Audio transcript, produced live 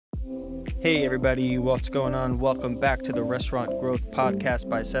Hey everybody, what's going on? Welcome back to the Restaurant Growth Podcast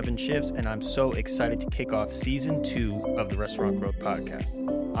by 7 Shifts, and I'm so excited to kick off Season 2 of the Restaurant Growth Podcast.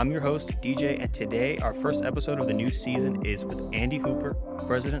 I'm your host, DJ, and today our first episode of the new season is with Andy Hooper,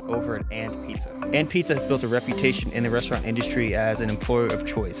 president over at And Pizza. And Pizza has built a reputation in the restaurant industry as an employer of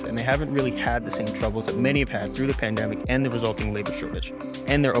choice, and they haven't really had the same troubles that many have had through the pandemic and the resulting labor shortage.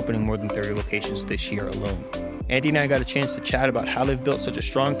 And they're opening more than 30 locations this year alone. Andy and I got a chance to chat about how they've built such a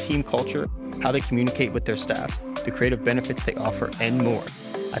strong team culture, how they communicate with their staffs, the creative benefits they offer, and more.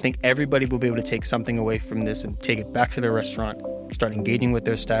 I think everybody will be able to take something away from this and take it back to their restaurant, start engaging with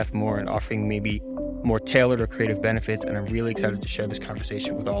their staff more and offering maybe more tailored or creative benefits. And I'm really excited to share this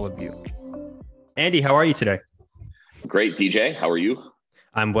conversation with all of you. Andy, how are you today? Great, DJ. How are you?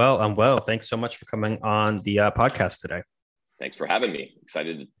 I'm well. Thanks so much for coming on the podcast today. Thanks for having me.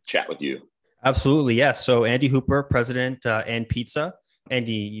 Excited to chat with you. Absolutely. Yeah. So Andy Hooper, president And Pizza.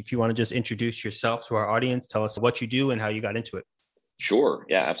 Andy, if you want to just introduce yourself to our audience, tell us what you do and how you got into it. Sure.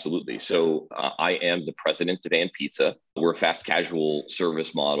 Yeah, absolutely. So I am the president of And Pizza. We're a fast casual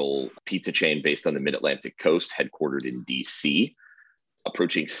service model pizza chain based on the Mid-Atlantic coast, headquartered in DC,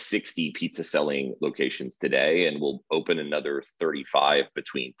 approaching 60 pizza selling locations today, and we'll open another 35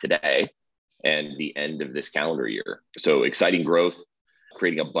 between today and the end of this calendar year. So exciting growth,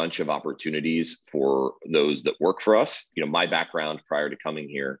 creating a bunch of opportunities for those that work for us. You know, my background prior to coming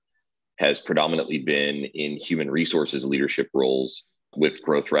here has predominantly been in human resources leadership roles with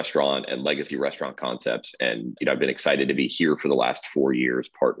growth restaurant and legacy restaurant concepts. And, I've been excited to be here for the last 4 years,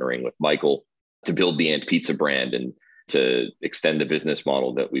 partnering with Michael to build the And Pizza brand and to extend the business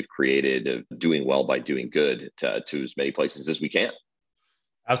model that we've created of doing well by doing good to as many places as we can.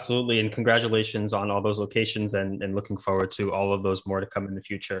 Absolutely. And congratulations on all those locations and looking forward to all of those more to come in the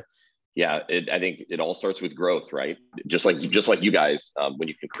future. Yeah, I think it all starts with growth, right? Just like you guys, when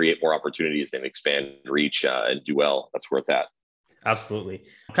you can create more opportunities and expand reach and do well, that's where it's at. Absolutely.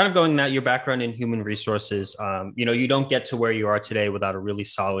 Kind of going that your background in human resources, you don't get to where you are today without a really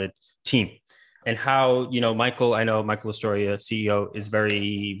solid team. And how, Michael, I know Michael Astoria, CEO, is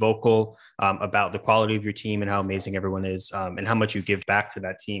very vocal about the quality of your team and how amazing everyone is and how much you give back to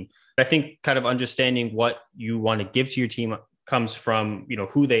that team. I think kind of understanding what you want to give to your team comes from,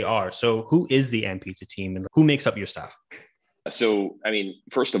 who they are. So who is the And Pizza team and who makes up your staff? So,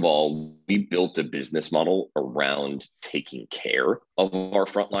 first of all, we built a business model around taking care of our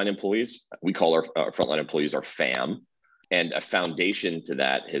frontline employees. We call our frontline employees our FAM. And a foundation to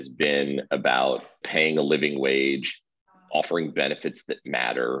that has been about paying a living wage, offering benefits that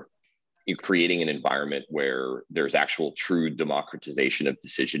matter, creating an environment where there's actual true democratization of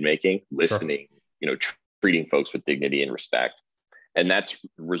decision-making, listening, treating folks with dignity and respect. And that's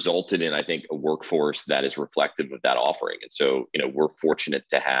resulted in, I think, a workforce that is reflective of that offering. And so, we're fortunate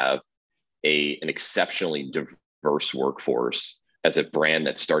to have an exceptionally diverse workforce as a brand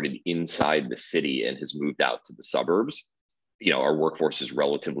that started inside the city and has moved out to the suburbs. Our workforce is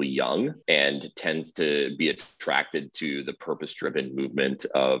relatively young and tends to be attracted to the purpose-driven movement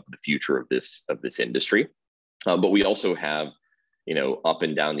of the future of this industry. But we also have, up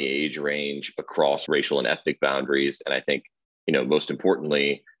and down the age range across racial and ethnic boundaries. And I think, most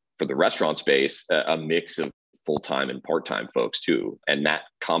importantly, for the restaurant space, a mix of full-time and part-time folks too. And that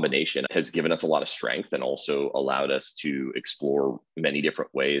combination has given us a lot of strength and also allowed us to explore many different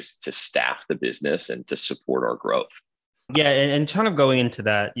ways to staff the business and to support our growth. Yeah. And kind of going into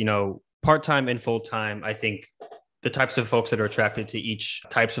that, part-time and full-time, I think the types of folks that are attracted to each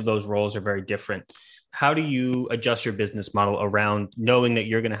types of those roles are very different. How do you adjust your business model around knowing that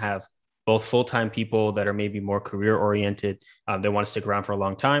you're going to have both full-time people that are maybe more career-oriented, they want to stick around for a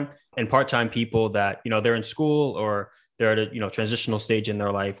long time, and part-time people that, they're in school or they're at a transitional stage in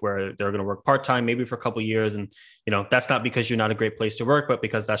their life where they're going to work part-time maybe for a couple of years. And, that's not because you're not a great place to work, but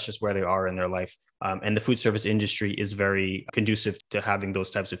because that's just where they are in their life. And the food service industry is very conducive to having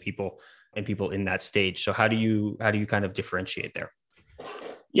those types of people and people in that stage. So how do you kind of differentiate there?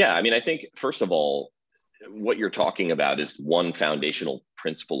 Yeah, I think, first of all, what you're talking about is one foundational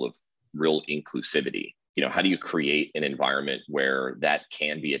principle of real inclusivity. How do you create an environment where that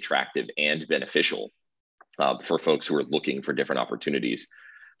can be attractive and beneficial for folks who are looking for different opportunities?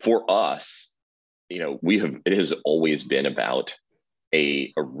 For us, it has always been about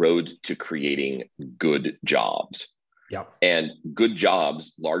a road to creating good jobs. Yeah. And good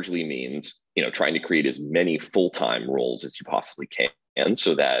jobs largely means, trying to create as many full-time roles as you possibly can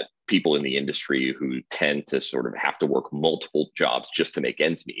so that people in the industry who tend to sort of have to work multiple jobs just to make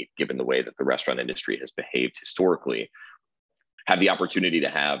ends meet, given the way that the restaurant industry has behaved historically, have the opportunity to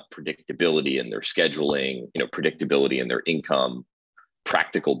have predictability in their scheduling, predictability in their income,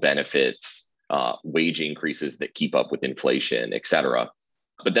 practical benefits, wage increases that keep up with inflation, et cetera.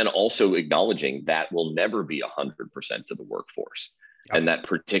 But then also acknowledging that will never be 100% of the workforce. Yep. And that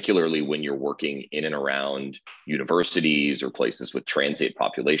particularly when you're working in and around universities or places with transient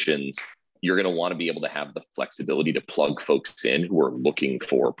populations, you're going to want to be able to have the flexibility to plug folks in who are looking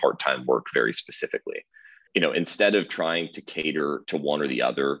for part-time work very specifically. Instead of trying to cater to one or the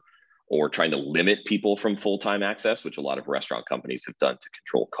other, or trying to limit people from full-time access, which a lot of restaurant companies have done to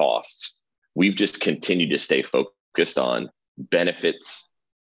control costs, we've just continued to stay focused on benefits,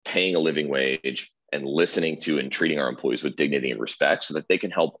 paying a living wage, and listening to and treating our employees with dignity and respect so that they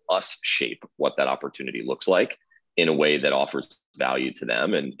can help us shape what that opportunity looks like in a way that offers value to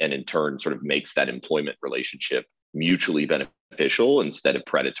them and in turn sort of makes that employment relationship mutually beneficial instead of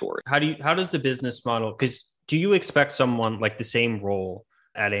predatory. How does the business model, because do you expect someone like the same role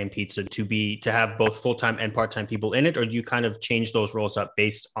at And Pizza to have both full-time and part-time people in it, or do you kind of change those roles up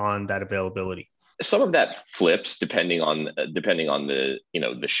based on that availability? Some of that flips depending on the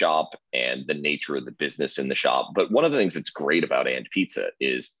the shop and the nature of the business in the shop. But one of the things that's great about And Pizza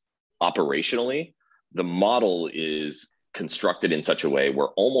is operationally, the model is constructed in such a way where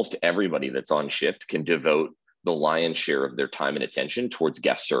almost everybody that's on shift can devote the lion's share of their time and attention towards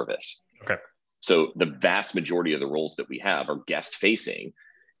guest service. Okay. So the vast majority of the roles that we have are guest facing,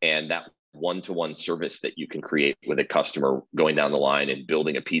 and that one-to-one service that you can create with a customer going down the line and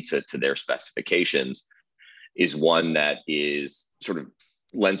building a pizza to their specifications is one that is sort of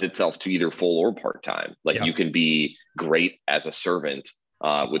lends itself to either full or part-time. Like you can be great as a servant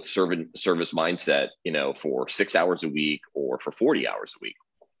with service mindset, for 6 hours a week or for 40 hours a week.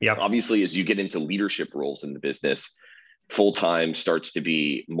 Yeah. Obviously, as you get into leadership roles in the business, full-time starts to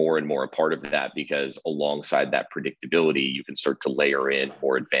be more and more a part of that, because alongside that predictability, you can start to layer in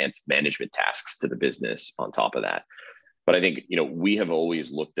more advanced management tasks to the business on top of that. But I think, we have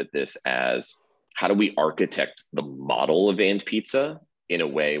always looked at this as, how do we architect the model of And Pizza in a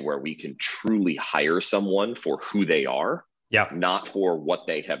way where we can truly hire someone for who they are, not for what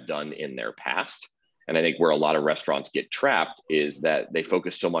they have done in their past. And I think where a lot of restaurants get trapped is that they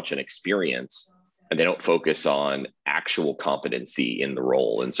focus so much on experience and they don't focus on actual competency in the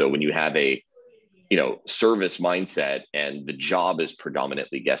role. And so when you have a, service mindset and the job is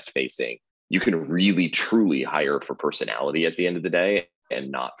predominantly guest facing, you can really truly hire for personality at the end of the day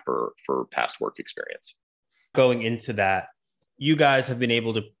and not for past work experience. Going into that, you guys have been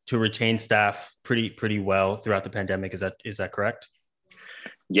able to retain staff pretty well throughout the pandemic. Is that correct?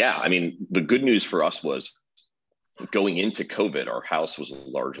 Yeah. I mean, the good news for us was going into COVID, our house was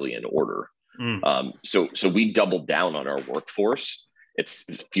largely in order. So we doubled down on our workforce. It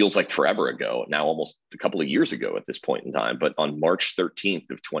feels like forever ago now, almost a couple of years ago at this point in time. But on March 13th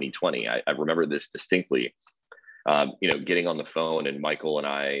of 2020, I remember this distinctly, getting on the phone and Michael and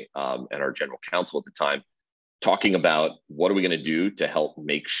I and our general counsel at the time talking about what are we going to do to help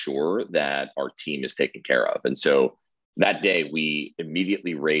make sure that our team is taken care of. And so that day we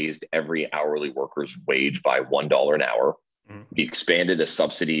immediately raised every hourly worker's wage by $1 an hour. We expanded a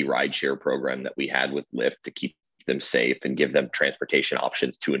subsidy rideshare program that we had with Lyft to keep them safe and give them transportation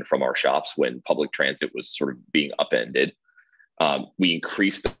options to and from our shops when public transit was sort of being upended. We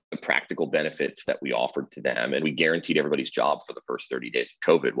increased the practical benefits that we offered to them, and we guaranteed everybody's job for the first 30 days of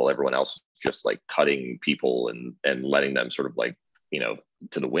COVID, while everyone else was just like cutting people and letting them sort of like,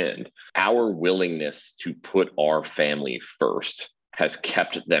 to the wind. Our willingness to put our family first has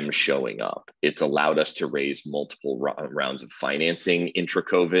kept them showing up. It's allowed us to raise multiple rounds of financing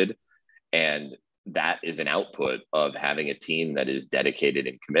intra-COVID. And that is an output of having a team that is dedicated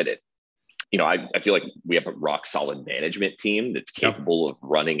and committed. I feel like we have a rock solid management team that's capable of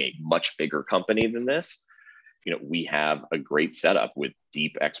running a much bigger company than this. We have a great setup with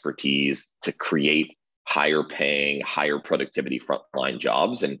deep expertise to create higher paying, higher productivity frontline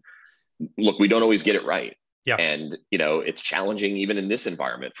jobs. And look, we don't always get it right. Yeah. And, it's challenging even in this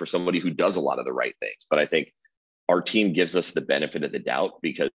environment for somebody who does a lot of the right things. But I think our team gives us the benefit of the doubt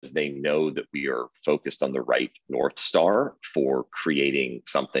because they know that we are focused on the right North Star for creating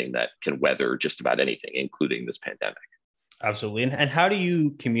something that can weather just about anything, including this pandemic. Absolutely. And how do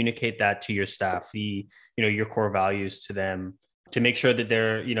you communicate that to your staff, your core values to them, to make sure that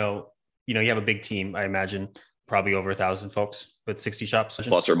they're, you have a big team, I imagine, probably over 1,000 folks with 60 shops.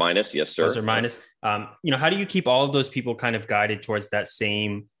 Plus or minus. Yes, sir. Plus or minus. How do you keep all of those people kind of guided towards that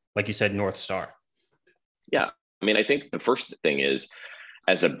same, like you said, North Star? Yeah. I mean, I think the first thing is,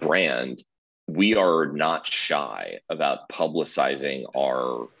 as a brand, we are not shy about publicizing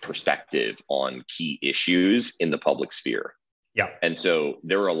our perspective on key issues in the public sphere. Yeah. And so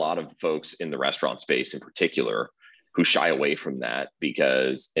there are a lot of folks in the restaurant space in particular who shy away from that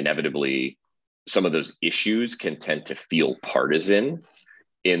because inevitably some of those issues can tend to feel partisan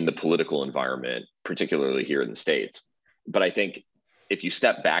in the political environment, particularly here in the States. But I think if you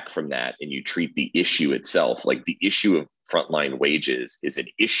step back from that and you treat the issue itself, like the issue of frontline wages is an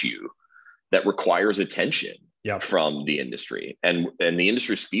issue that requires attention from the industry. And the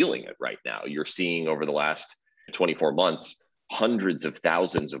industry's feeling it right now. You're seeing over the last 24 months, hundreds of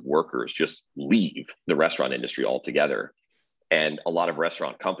thousands of workers just leave the restaurant industry altogether. And a lot of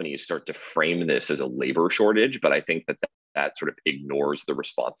restaurant companies start to frame this as a labor shortage. But I think that sort of ignores the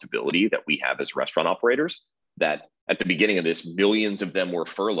responsibility that we have as restaurant operators, that at the beginning of this, millions of them were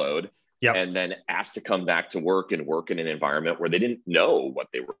furloughed and then asked to come back to work and work in an environment where they didn't know what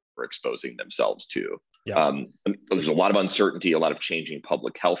they were exposing themselves to. There's a lot of uncertainty, a lot of changing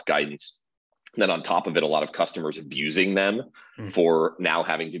public health guidance. And then on top of it, a lot of customers abusing them for now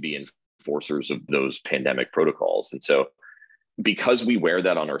having to be enforcers of those pandemic protocols. And so because we wear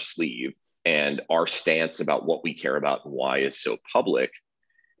that on our sleeve and our stance about what we care about and why is so public,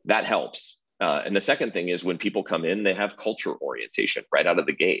 that helps. And the second thing is when people come in, they have culture orientation right out of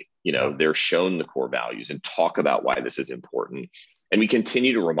the gate. They're shown the core values and talk about why this is important. And we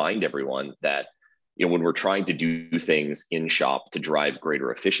continue to remind everyone that, when we're trying to do things in shop to drive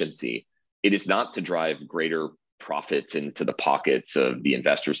greater efficiency, it is not to drive greater profits into the pockets of the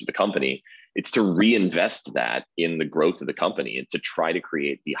investors of the company. It's to reinvest that in the growth of the company and to try to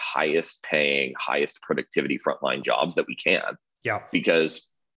create the highest paying, highest productivity frontline jobs that we can. Because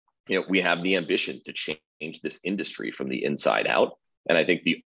we have the ambition to change this industry from the inside out. And I think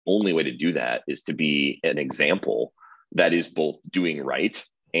the only way to do that is to be an example that is both doing right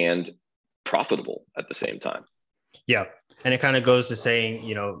and profitable at the same time. Yeah. And it kind of goes to saying,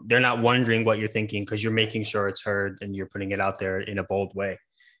 they're not wondering what you're thinking because you're making sure it's heard and you're putting it out there in a bold way.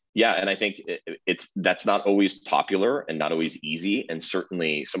 Yeah. And I think that's not always popular and not always easy. And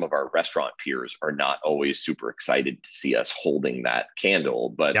certainly some of our restaurant peers are not always super excited to see us holding that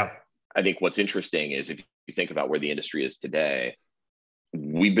candle. But I think what's interesting is if you think about where the industry is today,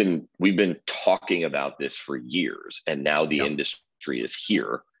 we've been talking about this for years, and now the industry is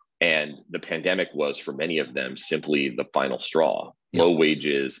here. And the pandemic was, for many of them, simply the final straw. Low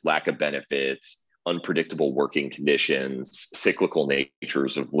wages, lack of benefits, unpredictable working conditions, cyclical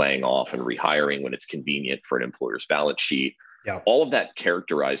natures of laying off and rehiring when it's convenient for an employer's balance sheet. All of that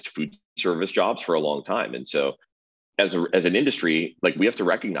characterized food service jobs for a long time. And so as an industry, we have to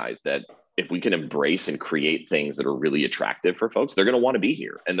recognize that if we can embrace and create things that are really attractive for folks, they're going to want to be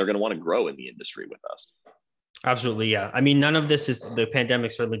here and they're going to want to grow in the industry with us. Absolutely. Yeah. I mean, none of this the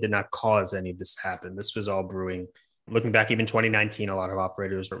pandemic certainly did not cause any of this to happen. This was all brewing. Looking back, even 2019, a lot of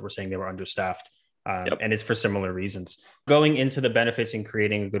operators were saying they were understaffed. And it's for similar reasons. Going into the benefits and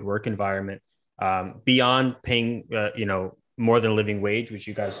creating a good work environment, beyond paying, more than a living wage, which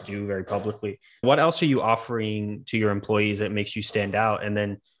you guys do very publicly, what else are you offering to your employees that makes you stand out? And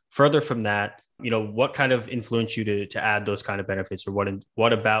then further from that, what kind of influenced you to add those kind of benefits, or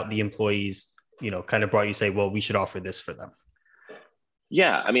what about the employees, kind of brought you say, well, we should offer this for them?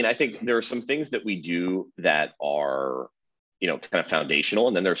 Yeah. I mean, I think there are some things that we do that are, kind of foundational.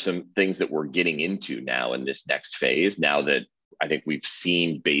 And then there's some things that we're getting into now in this next phase, now that I think we've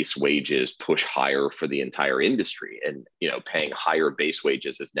seen base wages push higher for the entire industry, and, paying higher base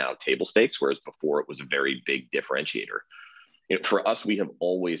wages is now table stakes, whereas before it was a very big differentiator. For us, we have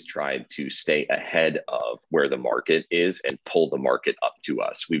always tried to stay ahead of where the market is and pull the market up to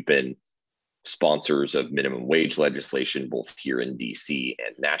us. We've been sponsors of minimum wage legislation, both here in DC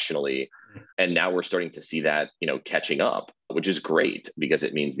and nationally. And now we're starting to see that, catching up, which is great because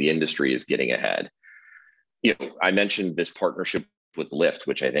it means the industry is getting ahead. I mentioned this partnership with Lyft,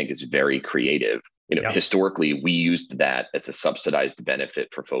 which I think is very creative. Historically, we used that as a subsidized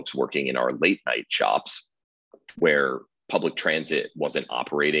benefit for folks working in our late night shops where public transit wasn't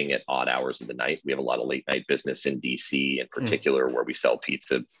operating at odd hours of the night. We have a lot of late night business in DC in particular, where we sell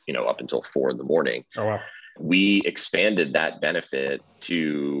pizza, up until 4 a.m. Oh, wow. We expanded that benefit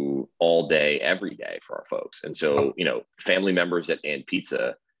to all day, every day for our folks. And so, family members at And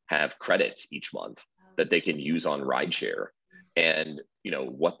Pizza have credits each month that they can use on rideshare. And,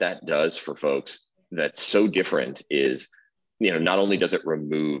 what that does for folks that's so different is, not only does it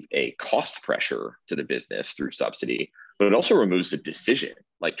remove a cost pressure to the business through subsidy, but it also removes the decision,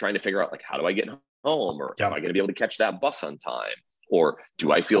 like trying to figure out, how do I get home? Or am I going to be able to catch that bus on time? Or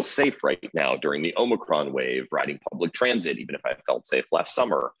do I feel safe right now during the Omicron wave riding public transit, even if I felt safe last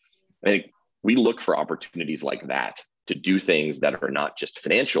summer? I think we look for opportunities like that to do things that are not just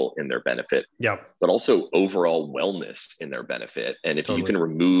financial in their benefit, but also overall wellness in their benefit. And if you can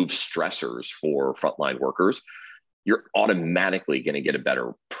remove stressors for frontline workers, you're automatically going to get a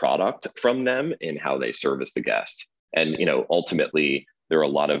better product from them in how they service the guest. And, ultimately, there are a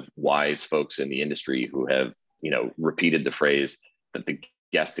lot of wise folks in the industry who have, repeated the phrase that the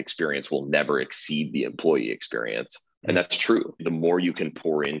guest experience will never exceed the employee experience. And that's true. The more you can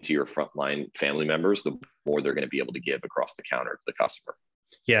pour into your frontline family members, the more they're going to be able to give across the counter to the customer.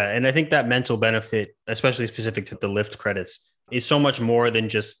 Yeah. And I think that mental benefit, especially specific to the Lyft credits, is so much more than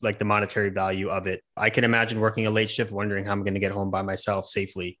just like the monetary value of it. I can imagine working a late shift, wondering how I'm going to get home by myself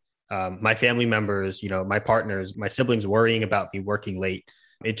safely. My family members, my partners, my siblings worrying about me working late.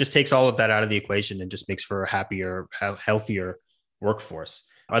 It just takes all of that out of the equation and just makes for a happier, healthier workforce.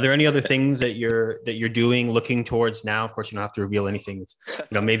 Are there any other things that you're doing, looking towards now? Of course, you don't have to reveal anything that's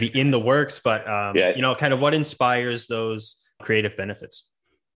maybe in the works, but kind of what inspires those creative benefits?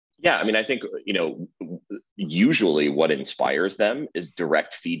 Yeah, I mean, I think usually what inspires them is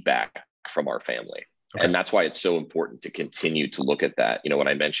direct feedback from our family. Okay. And that's why it's so important to continue to look at that. When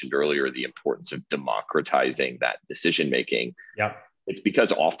I mentioned earlier, the importance of democratizing that decision-making. Yeah. It's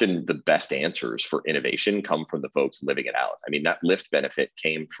because often the best answers for innovation come from the folks living it out. I mean, that Lyft benefit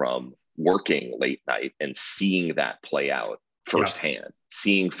came from working late night and seeing that play out firsthand,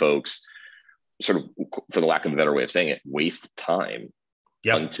 seeing folks sort of, for the lack of a better way of saying it, waste time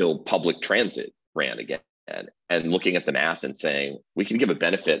until public transit ran again, and looking at the math and saying, we can give a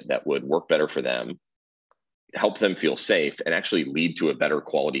benefit that would work better for them, help them feel safe, and actually lead to a better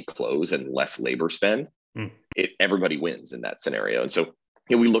quality close and less labor spend. Everybody wins in that scenario. And so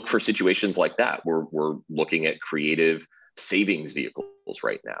we look for situations like that. We're looking at creative savings vehicles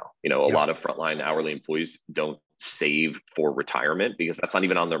right now. A lot of frontline hourly employees don't save for retirement because that's not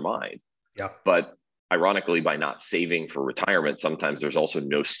even on their mind. Yeah. But ironically, by not saving for retirement, sometimes there's also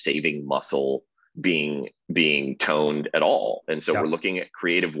no saving muscle being toned at all. And so we're looking at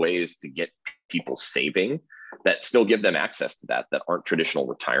creative ways to get people saving that still give them access to that aren't traditional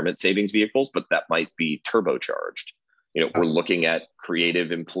retirement savings vehicles, but that might be turbocharged. We're looking at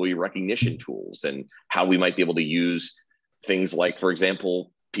creative employee recognition tools and how we might be able to use things like, for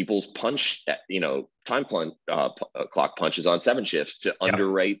example, people's punch, time clock punches on 7 shifts to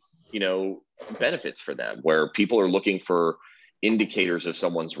underwrite, benefits for them, where people are looking for indicators of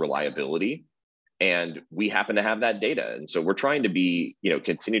someone's reliability. And we happen to have that data. And so we're trying to be,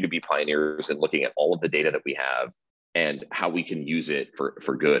 continue to be pioneers in looking at all of the data that we have and how we can use it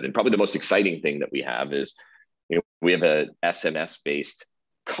for good. And probably the most exciting thing that we have is, we have a SMS-based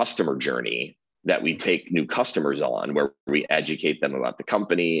customer journey that we take new customers on, where we educate them about the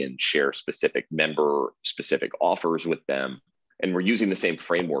company and share member-specific offers with them. And we're using the same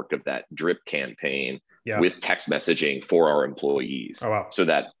framework of that drip campaign with text messaging for our employees. Oh, wow. So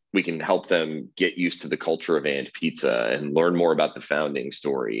that we can help them get used to the culture of And Pizza and learn more about the founding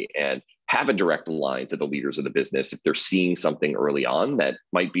story and have a direct line to the leaders of the business if they're seeing something early on that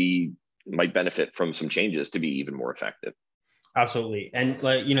might benefit from some changes to be even more effective. Absolutely. And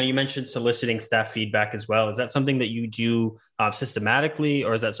you mentioned soliciting staff feedback as well. Is that something that you do systematically,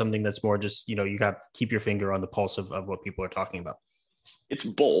 or is that something that's more just, you got to keep your finger on the pulse of what people are talking about? It's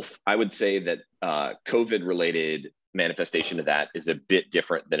both. I would say that COVID related manifestation of that is a bit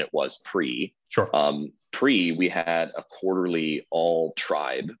different than it was pre. Sure. Pre, we had a quarterly all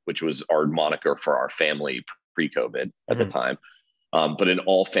tribe, which was our moniker for our family pre-COVID at the time, but an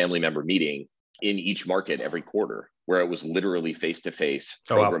all family member meeting in each market every quarter, where it was literally face-to-face,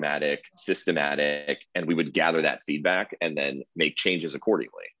 programmatic, systematic, and we would gather that feedback and then make changes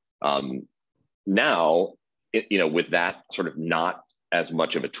accordingly. Now, with that sort of not as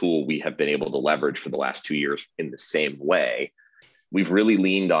much of a tool we have been able to leverage for the last 2 years in the same way, we've really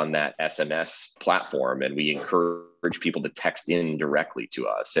leaned on that SMS platform, and we encourage people to text in directly to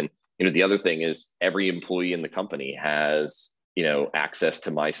us. And, the other thing is every employee in the company has, access to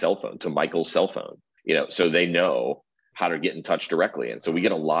my cell phone, to Michael's cell phone, so they know how to get in touch directly. And so we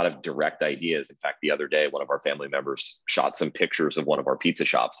get a lot of direct ideas. In fact, the other day, one of our family members shot some pictures of one of our pizza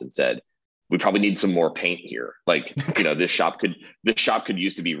shops and said, we probably need some more paint here. Like, this shop could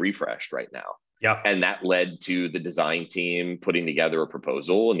use to be refreshed right now. Yeah. And that led to the design team putting together a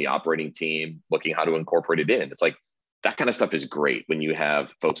proposal and the operating team looking how to incorporate it in. It's like, that kind of stuff is great when you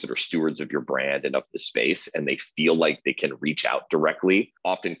have folks that are stewards of your brand and of the space, and they feel like they can reach out directly,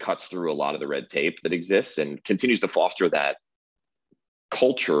 often cuts through a lot of the red tape that exists and continues to foster that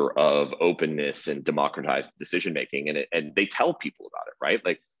culture of openness and democratized decision-making. And they tell people about it, right?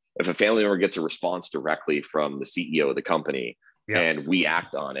 Like, if a family member gets a response directly from the CEO of the company and we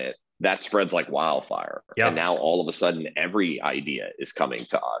act on it, that spreads like wildfire. Yeah. And now all of a sudden, every idea is coming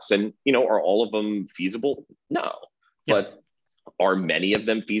to us. And, are all of them feasible? No. Yeah. But are many of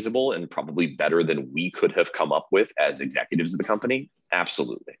them feasible and probably better than we could have come up with as executives of the company?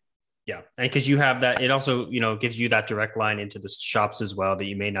 Absolutely. Yeah. And because you have that, it also, gives you that direct line into the shops as well that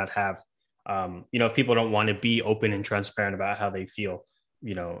you may not have. If people don't want to be open and transparent about how they feel,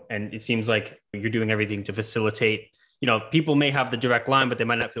 and it seems like you're doing everything to facilitate, people may have the direct line, but they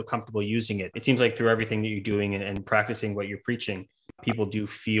might not feel comfortable using it. It seems like through everything that you're doing and practicing what you're preaching, people do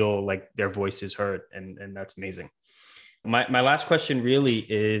feel like their voice is heard. And that's amazing. My last question really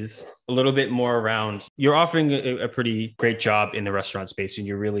is a little bit more around, you're offering a pretty great job in the restaurant space and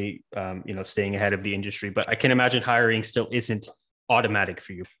you're really, staying ahead of the industry, but I can imagine hiring still isn't automatic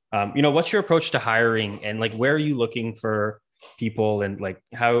for you. What's your approach to hiring and like, where are you looking for people and like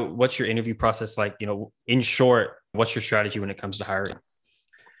what's your interview process like? In short, what's your strategy when it comes to hiring?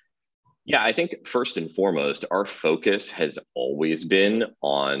 Yeah, I think first and foremost, our focus has always been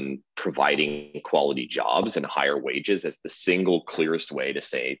on providing quality jobs and higher wages as the single clearest way to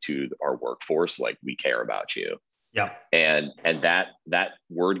say to our workforce, like, we care about you. Yeah. And that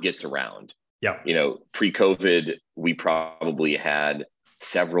word gets around. Yeah. Pre-COVID, we probably had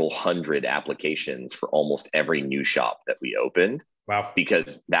several hundred applications for almost every new shop that we opened. Wow.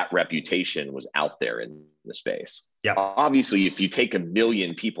 Because that reputation was out there in the space. Yeah. Obviously, if you take 1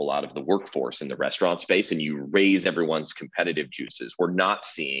 million people out of the workforce in the restaurant space and you raise everyone's competitive juices, we're not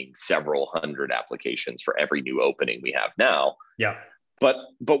seeing several hundred applications for every new opening we have now. Yeah. But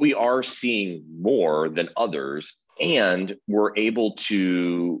we are seeing more than others, and we're able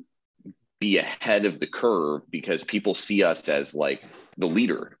to be ahead of the curve because people see us as like the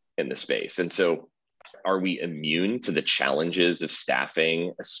leader in the space. And so are we immune to the challenges of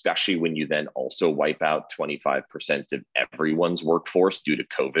staffing, especially when you then also wipe out 25% of everyone's workforce due to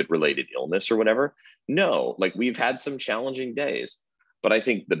COVID-related illness or whatever? No, like, we've had some challenging days, but I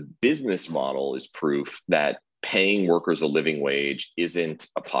think the business model is proof that paying workers a living wage isn't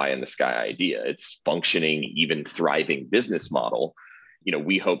a pie in the sky idea. It's functioning, even thriving business model.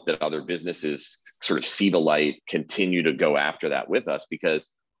 We hope that other businesses sort of see the light, continue to go after that with us,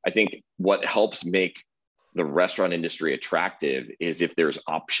 because I think what helps make the restaurant industry attractive is if there's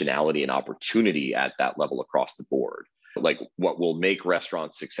optionality and opportunity at that level across the board. Like, what will make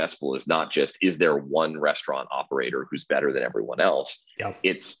restaurants successful is not just, is there one restaurant operator who's better than everyone else? Yeah.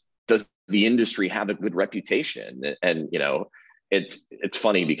 It's, does the industry have a good reputation? And, it's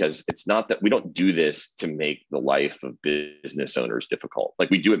funny because it's not that we don't do this to make the life of business owners difficult. Like,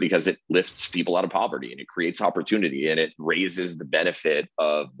 we do it because it lifts people out of poverty and it creates opportunity and it raises the benefit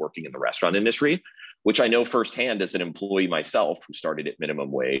of working in the restaurant industry, which I know firsthand as an employee myself who started at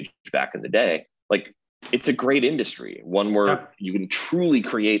minimum wage back in the day. Like, it's a great industry, one where you can truly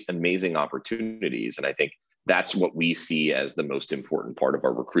create amazing opportunities. And I think that's what we see as the most important part of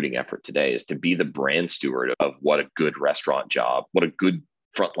our recruiting effort today, is to be the brand steward of what a good restaurant job, what a good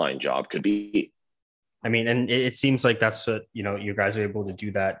frontline job could be. I mean, and it seems like that's what, you guys are able to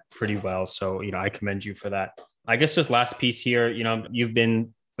do that pretty well. So, I commend you for that. I guess just last piece here, you've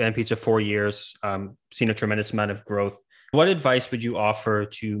been at Pizza 4 years, seen a tremendous amount of growth. What advice would you offer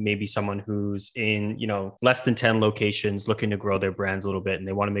to maybe someone who's in, less than 10 locations, looking to grow their brands a little bit, and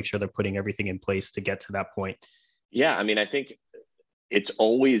they want to make sure they're putting everything in place to get to that point? Yeah, I mean, I think it's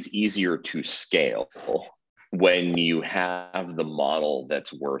always easier to scale when you have the model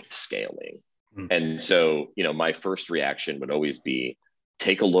that's worth scaling. Mm-hmm. And so, my first reaction would always be,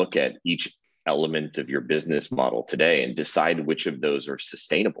 take a look at each element of your business model today and decide which of those are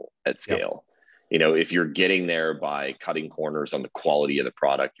sustainable at scale. Yep. If you're getting there by cutting corners on the quality of the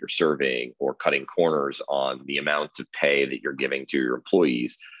product you're serving, or cutting corners on the amount of pay that you're giving to your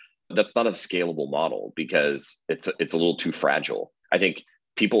employees, that's not a scalable model because it's a little too fragile. I think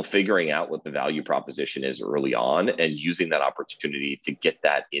people figuring out what the value proposition is early on and using that opportunity to get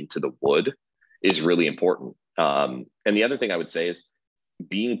that into the wood is really important. And the other thing I would say is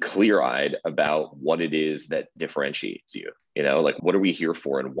being clear-eyed about what it is that differentiates you. Like, what are we here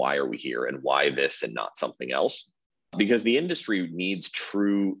for and why are we here and why this and not something else? Because the industry needs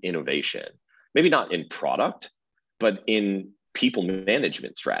true innovation, maybe not in product, but in people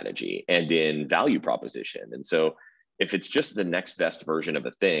management strategy and in value proposition. And so if it's just the next best version of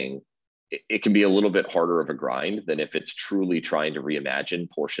a thing, it can be a little bit harder of a grind than if it's truly trying to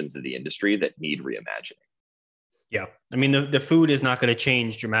reimagine portions of the industry that need reimagining. Yeah. I mean, the food is not going to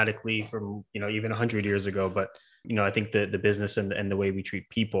change dramatically from, even 100 years ago, but, I think the business and the way we treat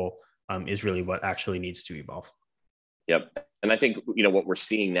people is really what actually needs to evolve. Yep. And I think, what we're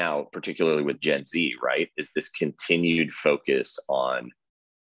seeing now, particularly with Gen Z, right, is this continued focus on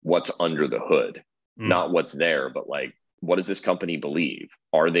what's under the hood, not what's there, but like, what does this company believe?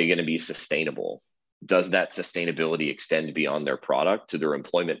 Are they going to be sustainable? does that sustainability extend beyond their product to their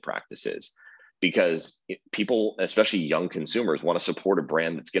employment practices? Because people, especially young consumers, want to support a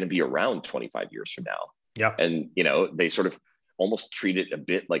brand that's going to be around 25 years from now. Yeah. And, they sort of almost treat it a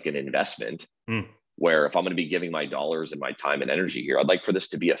bit like an investment, where if I'm going to be giving my dollars and my time and energy here, I'd like for this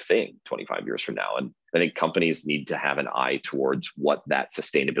to be a thing 25 years from now. And I think companies need to have an eye towards what that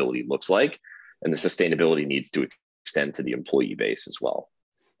sustainability looks like. And the sustainability needs to extend to the employee base as well.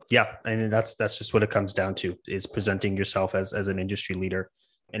 Yeah. And that's just what it comes down to, is presenting yourself as an industry leader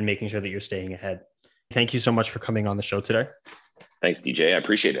and making sure that you're staying ahead. Thank you so much for coming on the show today. Thanks, DJ. I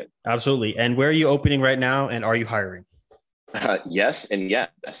appreciate it. Absolutely. And where are you opening right now? And are you hiring? Yes and yes.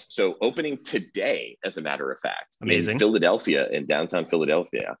 So opening today, as a matter of fact, Amazing. In Philadelphia, in downtown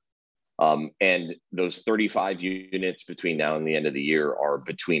Philadelphia. And those 35 units between now and the end of the year are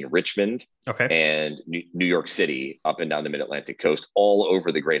between Richmond and New York City, up and down the mid-Atlantic coast, all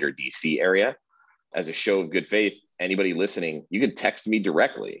over the greater DC area. As a show of good faith, anybody listening, you can text me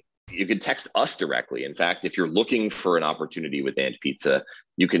directly. You can text us directly. In fact, if you're looking for an opportunity with Ant Pizza,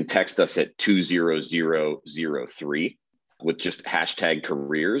 you can text us at 20003 with just hashtag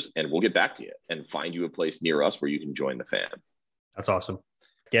careers, and we'll get back to you and find you a place near us where you can join the fam. That's awesome.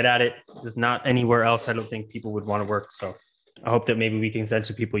 Get at it. There's not anywhere else I don't think people would want to work. So I hope that maybe we can send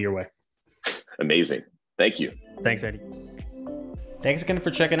some people your way. Amazing. Thank you. Thanks, Eddie. Thanks again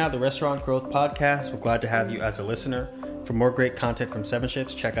for checking out the Restaurant Growth Podcast. We're glad to have you as a listener. For more great content from 7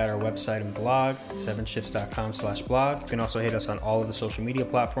 Shifts, check out our website and blog, 7shifts.com/blog. You can also hit us on all of the social media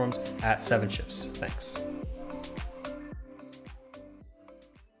platforms at 7 Shifts. Thanks.